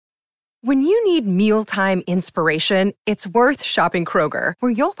When you need mealtime inspiration, it's worth shopping Kroger,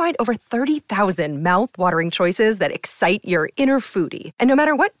 where you'll find over 30,000 mouth-watering choices that excite your inner foodie. And no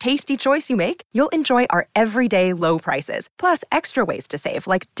matter what tasty choice you make, you'll enjoy our everyday low prices, plus extra ways to save,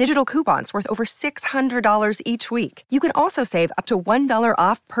 like digital coupons worth over $600 each week. You can also save up to $1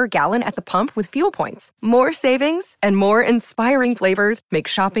 off per gallon at the pump with fuel points. More savings and more inspiring flavors make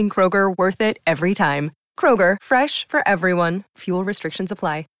shopping Kroger worth it every time. Kroger, fresh for everyone. Fuel restrictions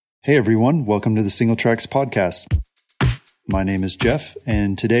apply. Hey everyone, welcome to the Single Tracks Podcast. My name is Jeff,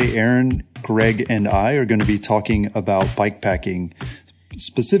 and today Aaron, Greg, and I are going to be talking about bikepacking.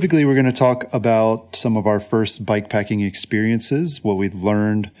 Specifically, we're going to talk about some of our first bikepacking experiences, what we've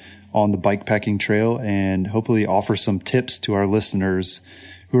learned on the bikepacking trail, and hopefully offer some tips to our listeners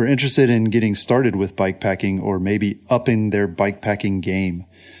who are interested in getting started with bikepacking or maybe upping their bikepacking game.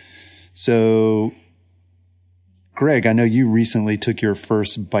 So, Greg, I know you recently took your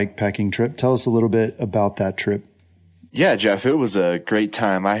first bikepacking trip. Tell us a little bit about that trip. Yeah, Jeff, it was a great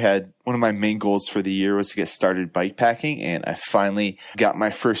time. I had one of my main goals for the year was to get started bikepacking, and I finally got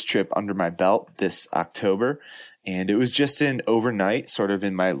my first trip under my belt this October. And it was just an overnight, sort of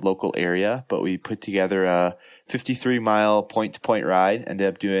in my local area, but we put together a 53-mile point-to-point ride, ended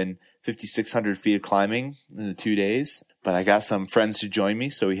up doing 5,600 feet of climbing in the 2 days. But I got some friends to join me,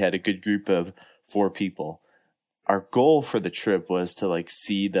 so we had a good group of 4 people. Our goal for the trip was to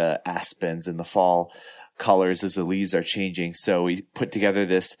see the aspens and the fall colors as the leaves are changing. So we put together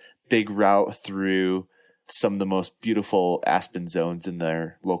this big route through some of the most beautiful aspen zones in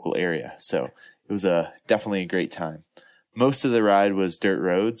their local area. So it was definitely a great time. Most of the ride was dirt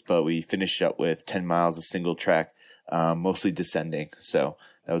roads, but we finished up with 10 miles of single track, mostly descending. So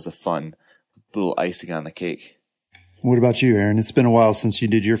that was a fun little icing on the cake. What about you, Aaron? It's been a while since you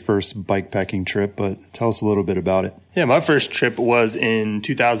did your first bikepacking trip, but tell us a little bit about it. Yeah, my first trip was in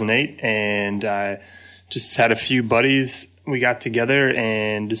 2008, and I just had a few buddies. We got together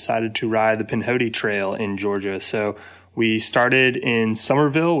and decided to ride the Pinhoti Trail in Georgia. So we started in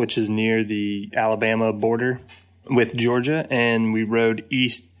Summerville, which is near the Alabama border with Georgia, and we rode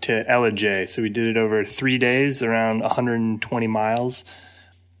east to Ellijay. So we did it over 3 days, around 120 miles.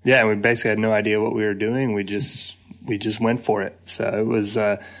 Yeah, we basically had no idea what we were doing. We just went for it. So it was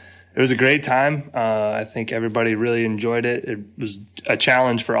a great time. I think everybody really enjoyed it. It was a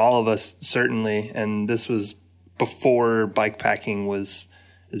challenge for all of us, certainly. And this was before bikepacking was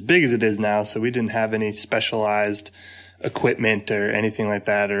as big as it is now. So we didn't have any specialized equipment or anything like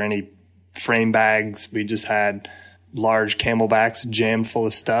that, or any frame bags. We just had large camelbacks jammed full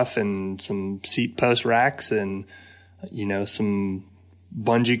of stuff and some seat post racks and, some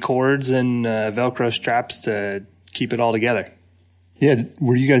bungee cords and Velcro straps to keep it all together. Yeah.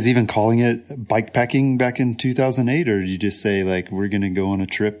 Were you guys even calling it bikepacking back in 2008, or did you just say we're going to go on a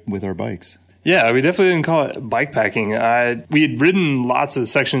trip with our bikes? Yeah, we definitely didn't call it bikepacking. We had ridden lots of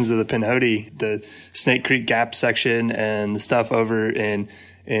sections of the Pinhoti, the Snake Creek Gap section and the stuff over in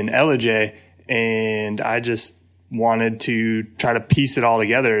Ellijay, and I just wanted to try to piece it all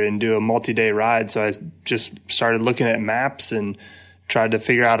together and do a multi-day ride. So I just started looking at maps and tried to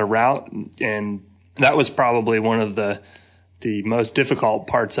figure out a route, and that was probably one of the most difficult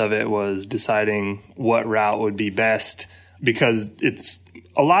parts of it, was deciding what route would be best, because it's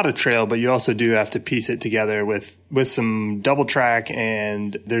a lot of trail, but you also do have to piece it together with some double track,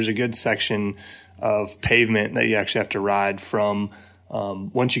 and there's a good section of pavement that you actually have to ride from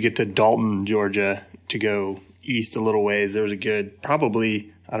once you get to Dalton, Georgia, to go east a little ways. There was a good,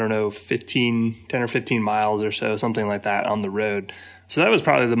 probably, 10 or 15 miles or so, something like that on the road. So that was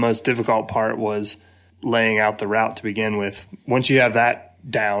probably the most difficult part, was laying out the route to begin with. Once you have that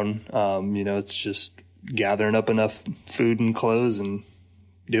down, it's just gathering up enough food and clothes and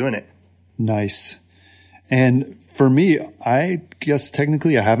doing it. Nice. And for me, I guess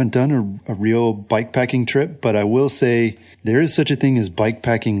technically I haven't done a real bikepacking trip, but I will say there is such a thing as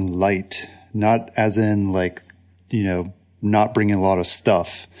bikepacking light, not as in not bringing a lot of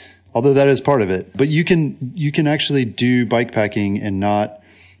stuff, although that is part of it. But you can actually do bikepacking and not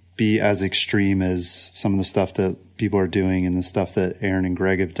be as extreme as some of the stuff that people are doing and the stuff that Aaron and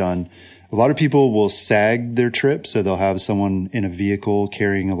Greg have done. A lot of people will sag their trip, so they'll have someone in a vehicle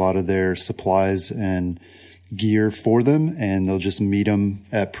carrying a lot of their supplies and gear for them, and they'll just meet them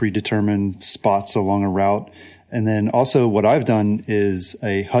at predetermined spots along a route. And then also what I've done is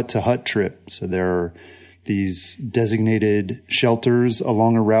a hut-to-hut trip. So there are these designated shelters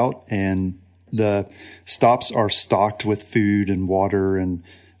along a route, and the stops are stocked with food and water and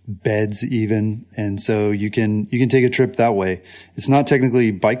beds even. And so you can take a trip that way. It's not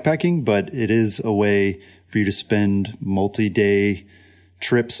technically bikepacking, but it is a way for you to spend multi-day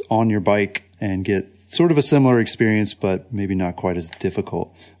trips on your bike and get sort of a similar experience, but maybe not quite as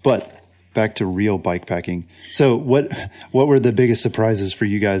difficult. But back to real bike packing. So what were the biggest surprises for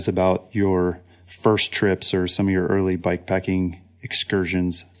you guys about your first trips or some of your early bike packing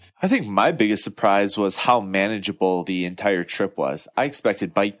excursions? I think my biggest surprise was how manageable the entire trip was. I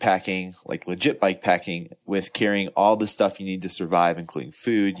expected bike packing, like legit bike packing, with carrying all the stuff you need to survive, including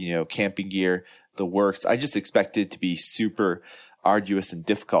food, camping gear, the works. I just expected it to be super arduous and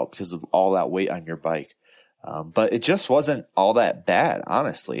difficult because of all that weight on your bike. But it just wasn't all that bad,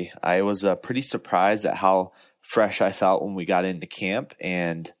 honestly. I was pretty surprised at how fresh I felt when we got into camp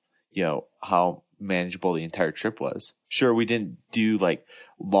and, how manageable the entire trip was. Sure, we didn't do like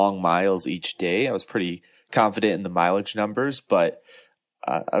long miles each day. I was pretty confident in the mileage numbers, but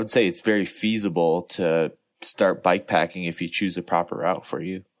I would say it's very feasible to start bike packing if you choose a proper route for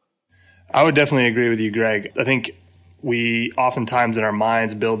you. I would definitely agree with you, Greg. I think we oftentimes in our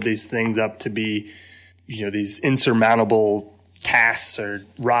minds build these things up to be, these insurmountable tasks or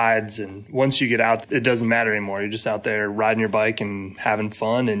rides. And once you get out, it doesn't matter anymore. You're just out there riding your bike and having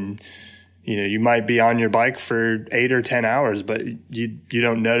fun. And, you might be on your bike for 8 or 10 hours, but you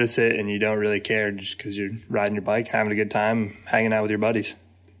don't notice it and you don't really care just because you're riding your bike, having a good time, hanging out with your buddies.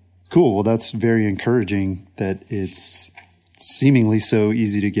 Cool. Well, that's very encouraging that it's seemingly so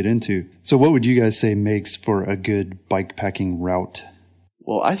easy to get into. So what would you guys say makes for a good bike packing route?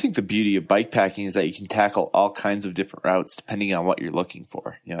 Well, I think the beauty of bike packing is that you can tackle all kinds of different routes depending on what you're looking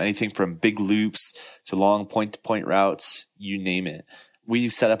for. Anything from big loops to long point-to-point routes, you name it. We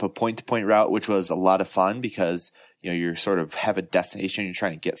set up a point-to-point route, which was a lot of fun because, you sort of have a destination, you're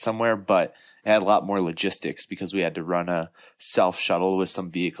trying to get somewhere, but it had a lot more logistics because we had to run a self-shuttle with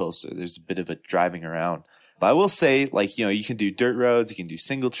some vehicles, so there's a bit of a driving around. But I will say, you can do dirt roads, you can do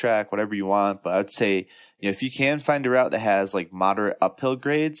single track, whatever you want, but I would say, if you can find a route that has moderate uphill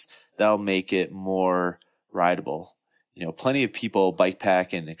grades, that'll make it more rideable. Plenty of people bike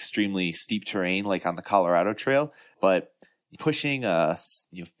pack in extremely steep terrain, like on the Colorado Trail, but pushing a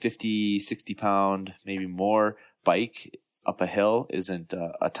 50, 60 pound, maybe more bike up a hill isn't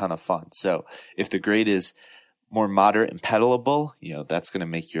a ton of fun. So if the grade is more moderate and pedalable, that's going to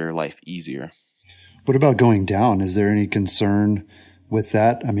make your life easier. What about going down? Is there any concern with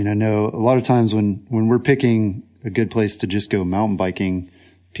that? I mean, I know a lot of times when we're picking a good place to just go mountain biking,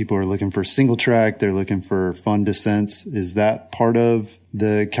 people are looking for single track. They're looking for fun descents. Is that part of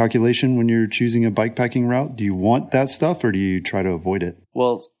the calculation when you're choosing a bike packing route? Do you want that stuff or do you try to avoid it?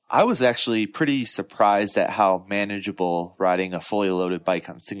 Well, I was actually pretty surprised at how manageable riding a fully loaded bike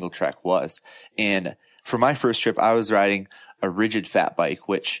on single track was. And for my first trip, I was riding a rigid fat bike,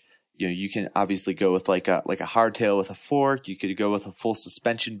 which you can obviously go with like a hardtail with a fork. You could go with a full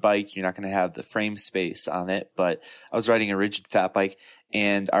suspension bike. You're not going to have the frame space on it, but I was riding a rigid fat bike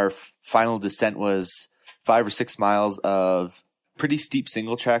and our final descent was 5 or 6 miles of pretty steep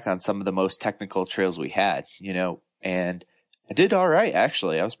single track on some of the most technical trails we had, and I did all right.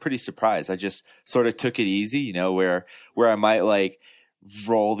 Actually, I was pretty surprised. I just sort of took it easy, where I might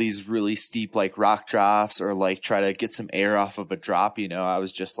roll these really steep rock drops or try to get some air off of a drop. I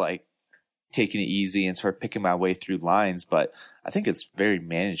was just taking it easy and sort of picking my way through lines, but I think it's very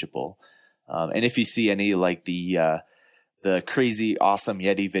manageable. And if you see any the crazy awesome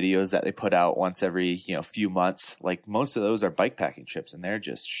Yeti videos that they put out once every few months, most of those are bike packing trips and they're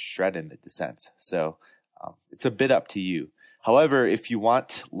just shredding the descents. So it's a bit up to you. However, if you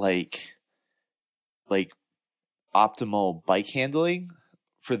want optimal bike handling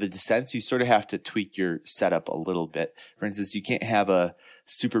for the descents, you sort of have to tweak your setup a little bit. For instance, you can't have a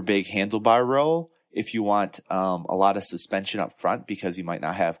super big handlebar roll if you want a lot of suspension up front because you might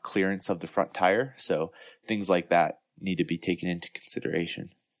not have clearance of the front tire. So things like that need to be taken into consideration.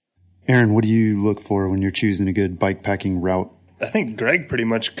 Aaron, what do you look for when you're choosing a good bike packing route? I think Greg pretty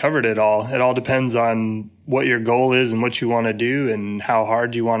much covered it all. It all depends on what your goal is and what you want to do and how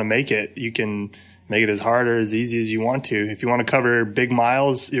hard you want to make it. You can make it as hard or as easy as you want to. If you want to cover big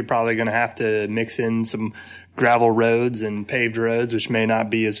miles, you're probably going to have to mix in some gravel roads and paved roads, which may not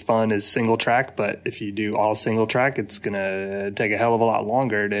be as fun as single track. But if you do all single track, it's going to take a hell of a lot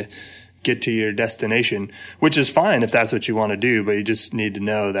longer to get to your destination, which is fine if that's what you want to do. But you just need to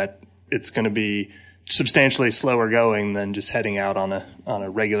know that it's going to be substantially slower going than just heading out on a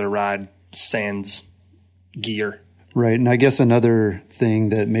regular ride sans gear. Right. And I guess another thing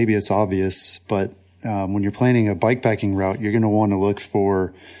that maybe it's obvious, but when you're planning a bike packing route, you're going to want to look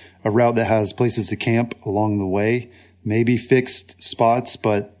for a route that has places to camp along the way, maybe fixed spots.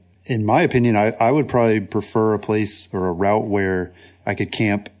 But in my opinion, I would probably prefer a place or a route where I could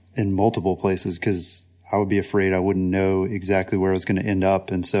camp in multiple places because I would be afraid I wouldn't know exactly where I was going to end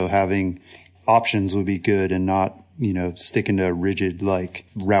up. And so having options would be good, and not, sticking to a rigid like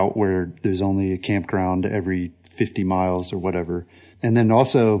route where there's only a campground every 50 miles or whatever. And then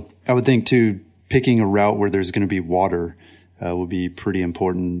also I would think too, picking a route where there's going to be water would be pretty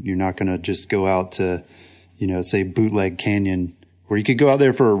important. You're not going to just go out to, say Bootleg Canyon, where you could go out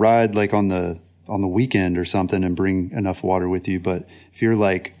there for a ride like on the weekend or something and bring enough water with you. But if you're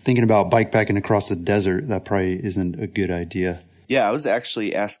like thinking about bikepacking across the desert, that probably isn't a good idea. Yeah, I was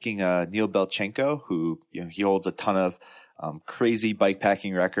actually asking Neil Belchenko, who he holds a ton of crazy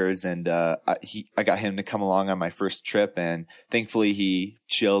bikepacking records, and I got him to come along on my first trip, and thankfully he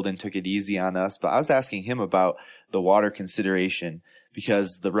chilled and took it easy on us. But I was asking him about the water consideration,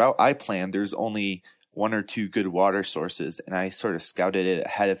 because the route I planned, there's only one or two good water sources, and I sort of scouted it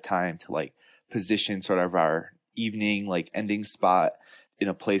ahead of time to like position sort of our evening like ending spot in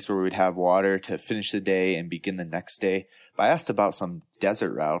a place where we would have water to finish the day and begin the next day. But I asked about some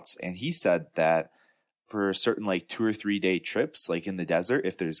desert routes, and he said that for certain like 2 or 3 day trips, like in the desert,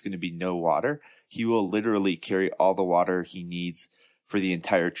 if there's going to be no water, he will literally carry all the water he needs for the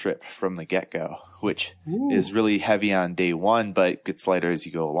entire trip from the get-go, which is really heavy on day one, but gets lighter as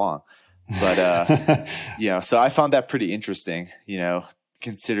you go along. But, so I found that pretty interesting,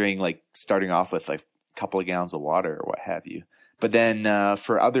 considering like starting off with like a couple of gallons of water or what have you. But then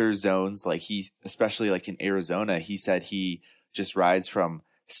for other zones, like especially like in Arizona, he said he just rides from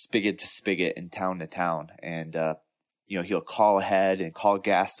spigot to spigot and town to town. And, he'll call ahead and call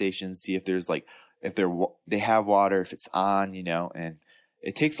gas stations, see if there's like, if they have water, if it's on, and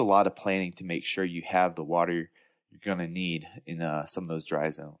it takes a lot of planning to make sure you have the water you're going to need in some of those dry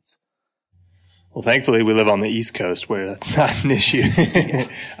zones. Well, thankfully we live on the East Coast where that's not an issue.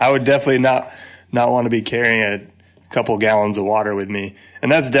 I would definitely not want to be carrying a couple gallons of water with me.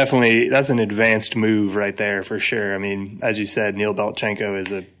 And that's an advanced move right there for sure. I mean, as you said, Neil Belchenko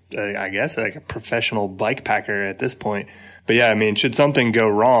is I guess like a professional bike packer at this point. But yeah, I mean, should something go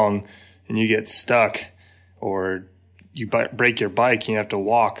wrong and you get stuck or you break your bike, you have to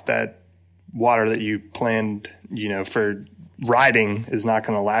walk, that water that you planned, for riding is not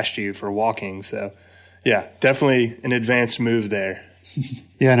going to last you for walking. So yeah, definitely an advanced move there.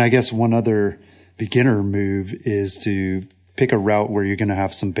 Yeah. And I guess one other beginner move is to pick a route where you're going to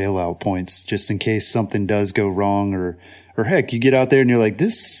have some bailout points just in case something does go wrong, or heck, you get out there and you're like,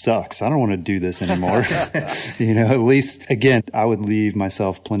 this sucks. I don't want to do this anymore. At least again, I would leave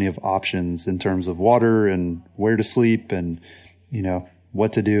myself plenty of options in terms of water and where to sleep and,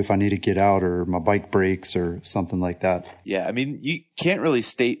 what to do if I need to get out or my bike breaks or something like that. Yeah. I mean, you can't really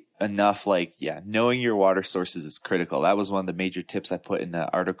state enough, knowing your water sources is critical. That was one of the major tips I put in the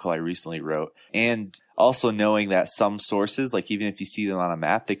article I recently wrote. And also knowing that some sources, like even if you see them on a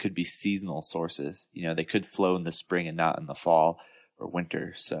map, they could be seasonal sources. They could flow in the spring and not in the fall or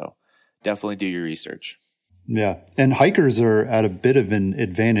winter. So definitely do your research. Yeah. And hikers are at a bit of an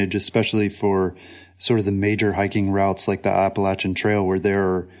advantage, especially for sort of the major hiking routes like the Appalachian Trail, where there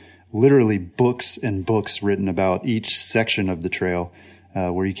are literally books and books written about each section of the trail.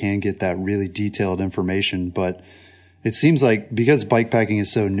 Where you can get that really detailed information. But it seems like because bikepacking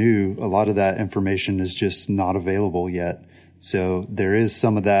is so new, a lot of that information is just not available yet. So there is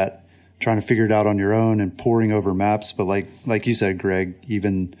some of that trying to figure it out on your own and poring over maps. But like you said, Greg,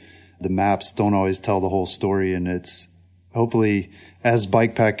 even the maps don't always tell the whole story. And it's hopefully as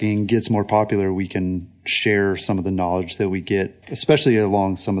bikepacking gets more popular, we can share some of the knowledge that we get, especially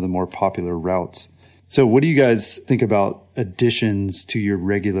along some of the more popular routes. So what do you guys think about additions to your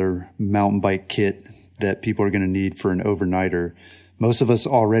regular mountain bike kit that people are going to need for an overnighter? Most of us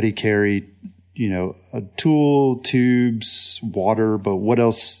already carry, a tool, tubes, water, but what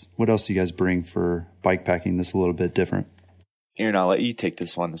else do you guys bring for bike packing that's a little bit different? Aaron, I'll let you take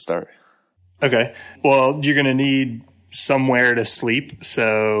this one to start. Okay. Well, you're going to need somewhere to sleep.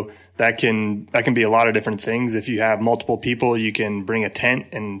 So that can be a lot of different things. If you have multiple people, you can bring a tent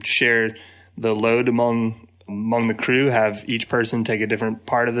and share the load among the crew, have each person take a different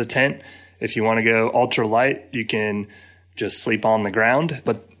part of the tent. If you want to go ultra light, you can just sleep on the ground.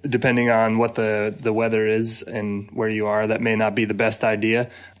 But depending on what the weather is and where you are, that may not be the best idea.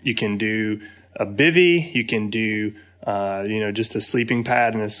 You can do a bivvy. You can do, just a sleeping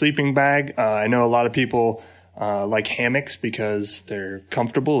pad and a sleeping bag. I know a lot of people like hammocks because they're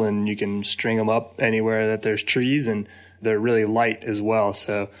comfortable and you can string them up anywhere that there's trees, and they're really light as well.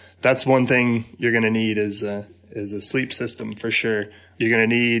 So that's one thing you're going to need is a sleep system for sure. You're going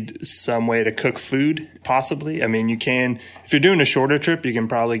to need some way to cook food, possibly. I mean, you can, if you're doing a shorter trip, you can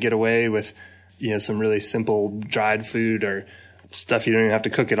probably get away with, some really simple dried food or stuff you don't even have to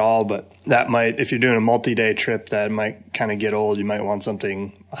cook at all. But that might, if you're doing a multi-day trip, that might kind of get old. You might want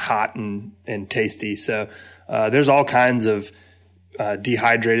something hot and tasty. So there's all kinds of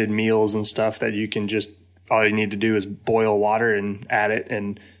dehydrated meals and stuff that you can just, all you need to do is boil water and add it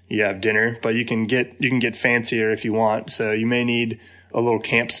and you have dinner. But you can get fancier if you want. So you may need a little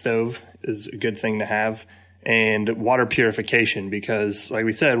camp stove is a good thing to have, and water purification, because like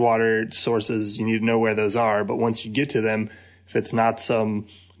we said, water sources, you need to know where those are. But once you get to them, if it's not some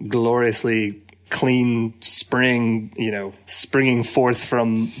gloriously clean spring, springing forth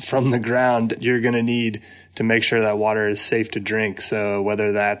from the ground, you're going to need to make sure that water is safe to drink. So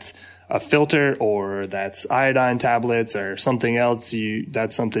whether that's a filter or that's iodine tablets or something else,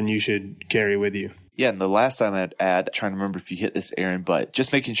 that's something you should carry with you. Yeah, and the last time I'd add, trying to remember if you hit this, Aaron, but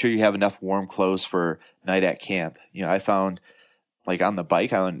just making sure you have enough warm clothes for night at camp. I found like on the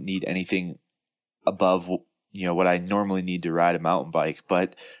bike, I don't need anything above, what I normally need to ride a mountain bike.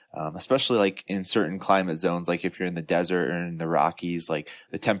 But especially like in certain climate zones, like if you're in the desert or in the Rockies, like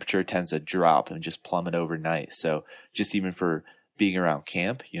the temperature tends to drop and just plummet overnight. So just even for being around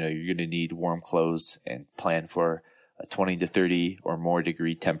camp, you're going to need warm clothes and plan for a 20 to 30 or more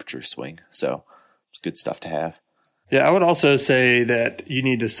degree temperature swing. So it's good stuff to have. Yeah, I would also say that you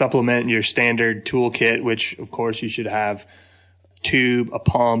need to supplement your standard toolkit, which of course you should have tube, a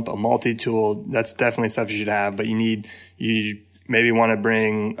pump, a multi-tool. That's definitely stuff you should have, but you maybe want to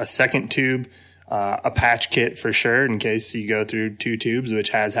bring a second tube, a patch kit for sure in case you go through 2 tubes,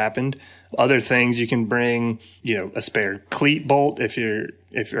 which has happened. Other things you can bring, a spare cleat bolt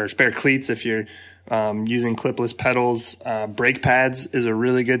or spare cleats if you're using clipless pedals. Brake pads is a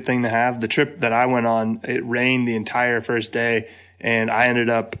really good thing to have. The trip that I went on, it rained the entire first day, and I ended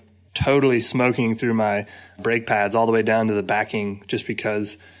up totally smoking through my brake pads all the way down to the backing, just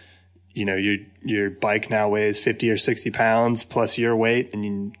because your bike now weighs 50 or 60 pounds plus your weight,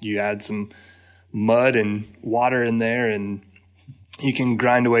 and you add some mud and water in there, and you can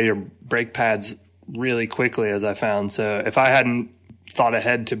grind away your brake pads really quickly, as I found. So if I hadn't thought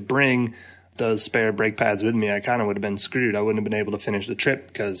ahead to bring those spare brake pads with me, I kind of would have been screwed. I wouldn't have been able to finish the trip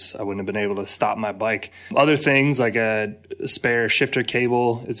because I wouldn't have been able to stop my bike. Other things like a spare shifter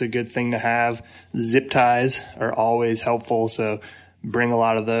cable is a good thing to have. Zip ties are always helpful, so bring a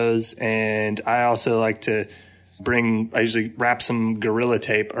lot of those. And I also like to I usually wrap some Gorilla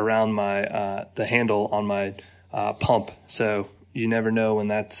Tape around my the handle on my pump, so you never know when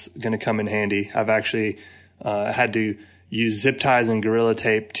that's going to come in handy. I've actually had to use zip ties and Gorilla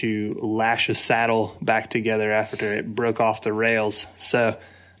Tape to lash a saddle back together after it broke off the rails. So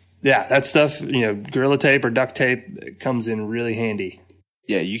yeah, that stuff, Gorilla Tape or duct tape, it comes in really handy.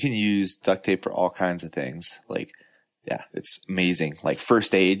 Yeah, you can use duct tape for all kinds of things. Like, yeah, it's amazing. Like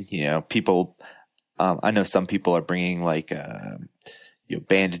first aid, people, I know some people are bringing like,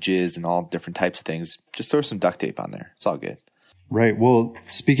 bandages and all different types of things. Just throw some duct tape on there. It's all good. Right. Well,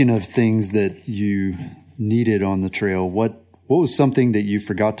 speaking of things that you needed on the trail, what was something that you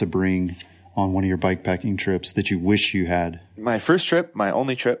forgot to bring on one of your bikepacking trips that you wish you had? My first trip, my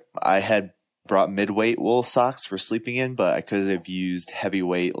only trip, I had brought mid-weight wool socks for sleeping in, but I could have used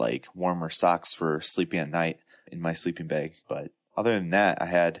heavyweight, like warmer socks for sleeping at night in my sleeping bag. But other than that, I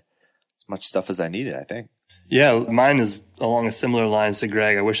had as much stuff as I needed, I think. Yeah, mine is along a similar lines to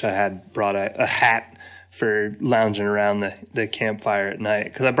Greg. I wish I had brought a hat for lounging around the campfire at night,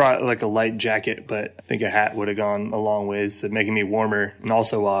 because I brought like a light jacket, but I think a hat would have gone a long ways to making me warmer. And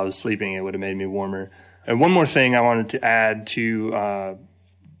also while I was sleeping, it would have made me warmer. And one more thing I wanted to add to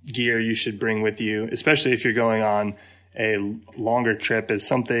gear you should bring with you, especially if you're going on a longer trip, is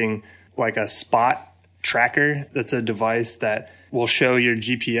something like a spot tracker. That's a device that will show your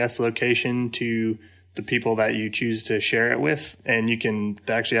GPS location to the people that you choose to share it with. And you can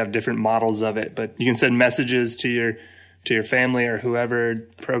actually have different models of it, but you can send messages to your family or whoever,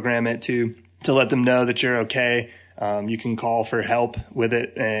 program it to let them know that you're okay. You can call for help with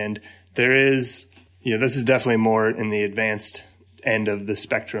it. And there is, this is definitely more in the advanced end of the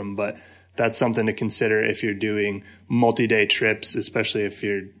spectrum, but that's something to consider if you're doing multi-day trips, especially if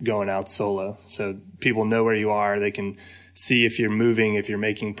you're going out solo. So people know where you are. They can see if you're moving, if you're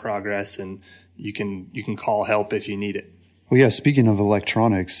making progress, and you can call help if you need it. Well, yeah, speaking of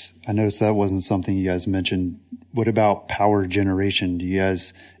electronics, I noticed that wasn't something you guys mentioned. What about power generation?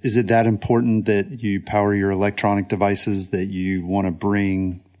 Is it that important that you power your electronic devices, that you want to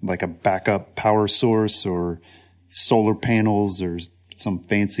bring like a backup power source or solar panels or some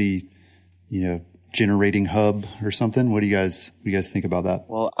fancy, generating hub or something? What do you guys think about that?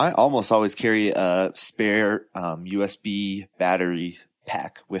 Well, I almost always carry a spare USB battery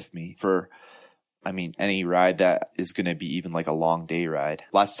pack with me for I mean, any ride that is going to be even like a long day ride.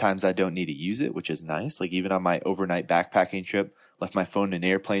 Lots of times I don't need to use it, which is nice. Like even on my overnight backpacking trip, left my phone in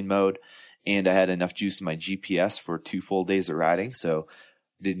airplane mode, and I had enough juice in my GPS for 2 full days of riding. So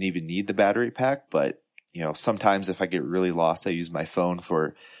didn't even need the battery pack. But, you know, sometimes if I get really lost, I use my phone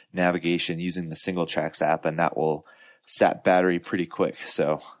for navigation using the Single Tracks app, and that will sap battery pretty quick.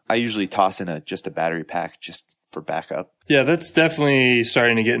 So I usually toss in just a battery pack just for backup. Yeah, that's definitely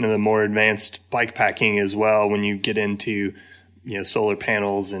starting to get into the more advanced bike packing as well when you get into, you know, solar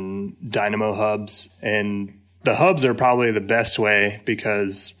panels and dynamo hubs. And the hubs are probably the best way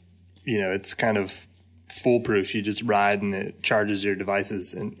because, you know, it's kind of foolproof. You just ride and it charges your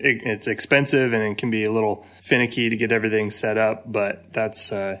devices. And it's expensive and it can be a little finicky to get everything set up. But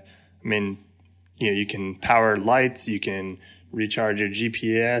that's, I mean, you know, you can power lights, you can recharge your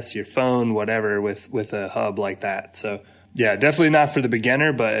GPS, your phone, whatever with a hub like that. So yeah, definitely not for the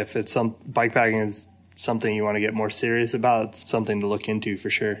beginner, but if it's bike packing is something you want to get more serious about, it's something to look into for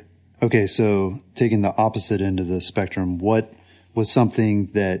sure. Okay. So taking the opposite end of the spectrum, what was something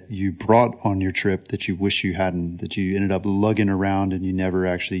that you brought on your trip that you wish you hadn't, that you ended up lugging around and you never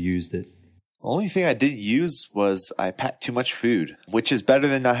actually used it? The only thing I didn't use was I packed too much food, which is better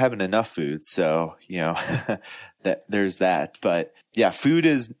than not having enough food. So, you know, that there's that. But yeah, food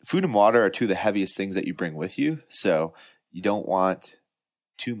and water are two of the heaviest things that you bring with you. So you don't want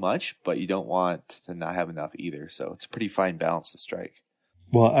too much, but you don't want to not have enough either. So it's a pretty fine balance to strike.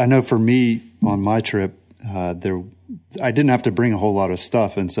 Well, I know for me on my trip, I didn't have to bring a whole lot of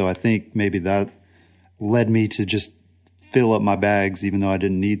stuff. And so I think maybe that led me to just fill up my bags, even though I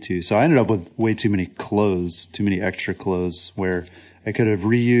didn't need to. So I ended up with way too many clothes, too many extra clothes, where I could have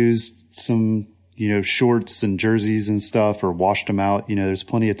reused some, you know, shorts and jerseys and stuff, or washed them out. You know, there's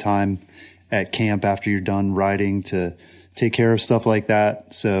plenty of time at camp after you're done riding to take care of stuff like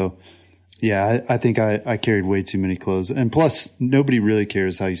that. So yeah, I think I carried way too many clothes. And plus, nobody really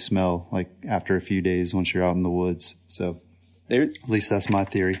cares how you smell, like after a few days once you're out in the woods. So at least that's my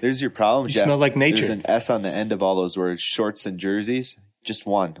theory. There's your problem, You Jeff. smell like nature. There's an S on the end of all those words, shorts and jerseys. Just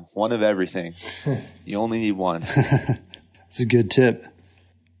one of everything. You only need one. It's a good tip.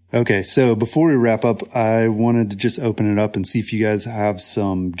 Okay, so before we wrap up, I wanted to just open it up and see if you guys have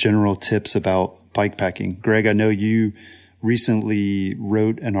some general tips about bike packing. Greg, I know you recently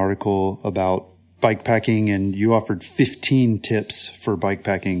wrote an article about bike packing and you offered 15 tips for bike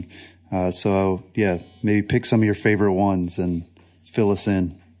packing. So yeah, maybe pick some of your favorite ones and fill us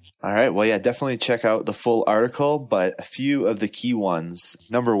in. All right. Well, yeah, definitely check out the full article, but a few of the key ones.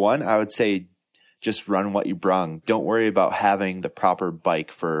 Number one, I would say just run what you brung. Don't worry about having the proper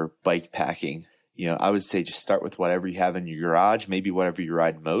bike for bike packing. You know, I would say just start with whatever you have in your garage, maybe whatever you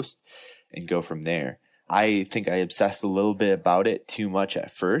ride most, and go from there. I think I obsessed a little bit about it too much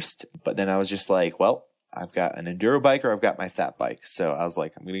at first, but then I was just like, well, I've got an enduro bike or I've got my fat bike. So I was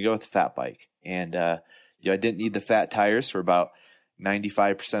like, I'm going to go with the fat bike. And, you know, I didn't need the fat tires for about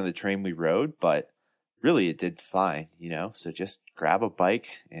 95% of the terrain we rode, but really it did fine, you know, so just grab a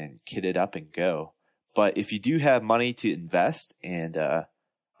bike and kit it up and go. But if you do have money to invest, and I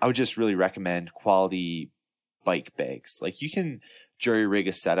would just really recommend quality bike bags. Like you can jury rig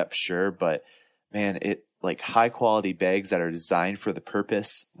a setup, sure, but man, it like high quality bags that are designed for the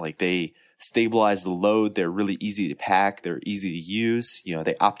purpose. Like they stabilize the load. They're really easy to pack. They're easy to use. You know,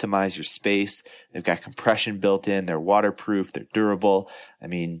 they optimize your space. They've got compression built in. They're waterproof. They're durable. I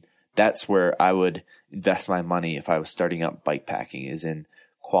mean, that's where I would invest my money if I was starting up bike packing, is in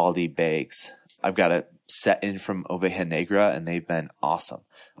quality bags. I've got a set in from Oveja Negra and they've been awesome.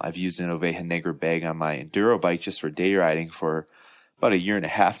 I've used an Oveja Negra bag on my enduro bike just for day riding for about 1.5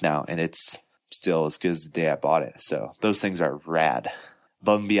 years now, and it's still as good as the day I bought it. So those things are rad.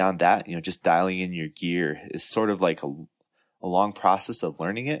 Above and beyond that, you know, just dialing in your gear is sort of like a long process of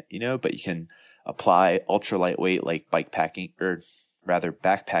learning it, you know, but you can apply ultra lightweight like bike packing, or rather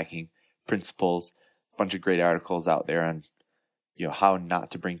backpacking principles. A bunch of great articles out there on, you know, how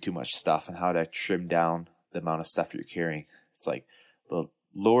not to bring too much stuff and how to trim down the amount of stuff you're carrying. It's like the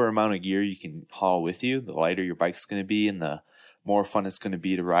lower amount of gear you can haul with you, the lighter your bike's going to be, and the more fun it's going to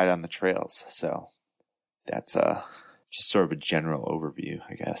be to ride on the trails. So that's just sort of a general overview,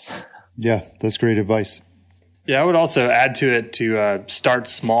 I guess. Yeah, that's great advice. Yeah, I would also add to it to start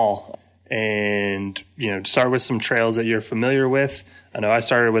small and, you know, start with some trails that you're familiar with. I know I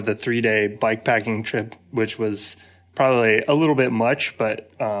started with a 3-day bike packing trip, which was probably a little bit much, but,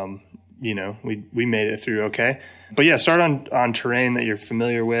 you know, we made it through okay. But yeah, start on terrain that you're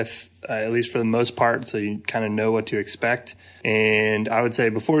familiar with, at least for the most part, so you kind of know what to expect. And I would say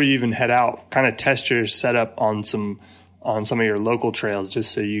before you even head out, kind of test your setup on some of your local trails,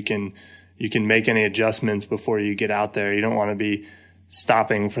 just so you can, you can make any adjustments before you get out there. You don't want to be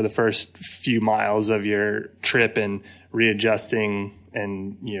stopping for the first few miles of your trip and readjusting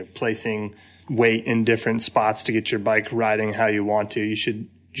and, placing weight in different spots to get your bike riding how you want to. You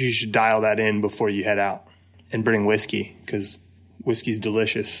should dial that in before you head out, and bring whiskey, because whiskey's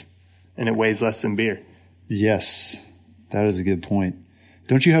delicious and it weighs less than beer. Yes, that is a good point.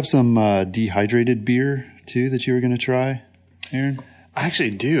 Don't you have some dehydrated beer too that you were going to try, Aaron? I actually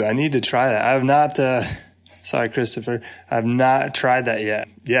do. I need to try that. I have not, sorry, Christopher, I have not tried that yet.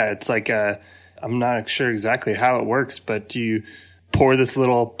 Yeah, it's like, I'm not sure exactly how it works, but you pour this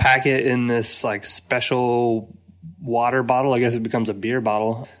little packet in this like special water bottle. I guess it becomes a beer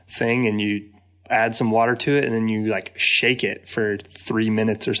bottle thing, and you add some water to it, and then you like shake it for 3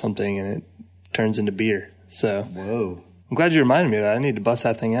 minutes or something, and it turns into beer. So, whoa. I'm glad you reminded me of that. I need to bust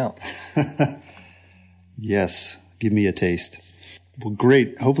that thing out. Yes, give me a taste. Well,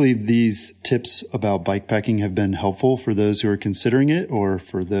 great. Hopefully these tips about bike packing have been helpful for those who are considering it, or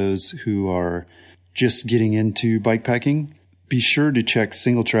for those who are just getting into bike packing. Be sure to check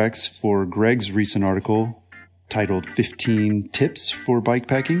Singletracks for Greg's recent article titled 15 Tips for Bike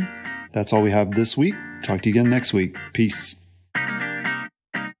Packing. That's all we have this week. Talk to you again next week. Peace.